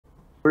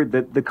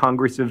that the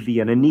Congress of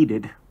Vienna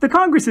needed. The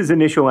Congress's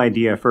initial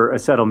idea for a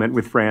settlement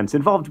with France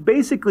involved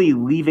basically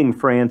leaving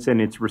France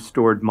and its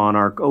restored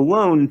monarch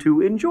alone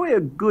to enjoy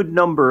a good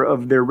number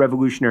of their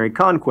revolutionary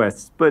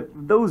conquests, but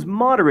those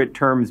moderate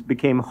terms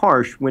became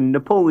harsh when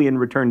Napoleon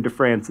returned to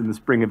France in the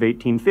spring of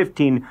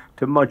 1815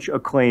 to much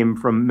acclaim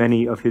from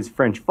many of his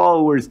French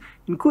followers,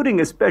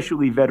 including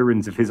especially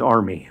veterans of his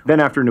army. Then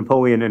after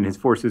Napoleon and his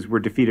forces were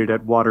defeated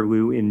at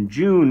Waterloo in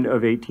June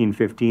of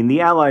 1815, the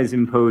Allies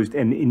imposed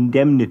an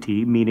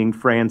indemnity, meaning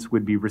France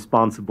would be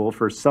responsible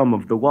for some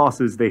of the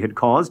losses they had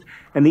caused,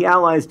 and the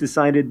Allies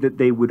decided that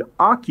they would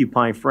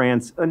occupy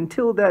France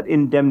until that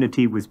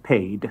indemnity was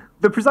paid.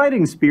 The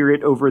presiding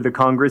spirit over the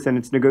Congress and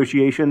its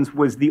negotiations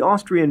was the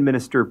Austrian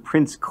minister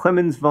Prince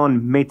Clemens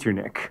von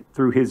Metternich.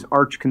 Through his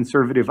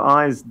arch-conservative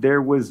eyes,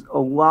 there was a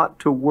lot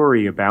to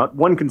worry about.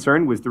 One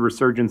concern was the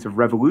resurgence of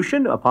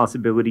revolution, a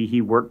possibility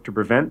he worked to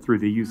prevent through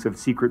the use of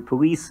secret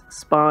police,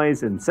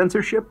 spies, and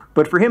censorship.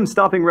 But for him,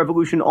 stopping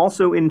revolution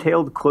also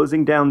entailed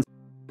closing down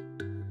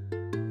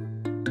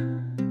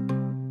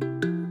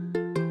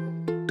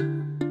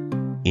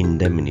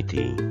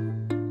Indemnity.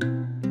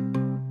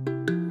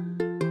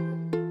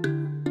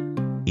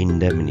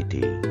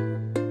 Indemnity.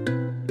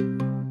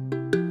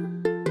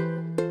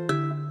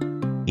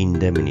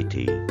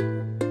 Indemnity.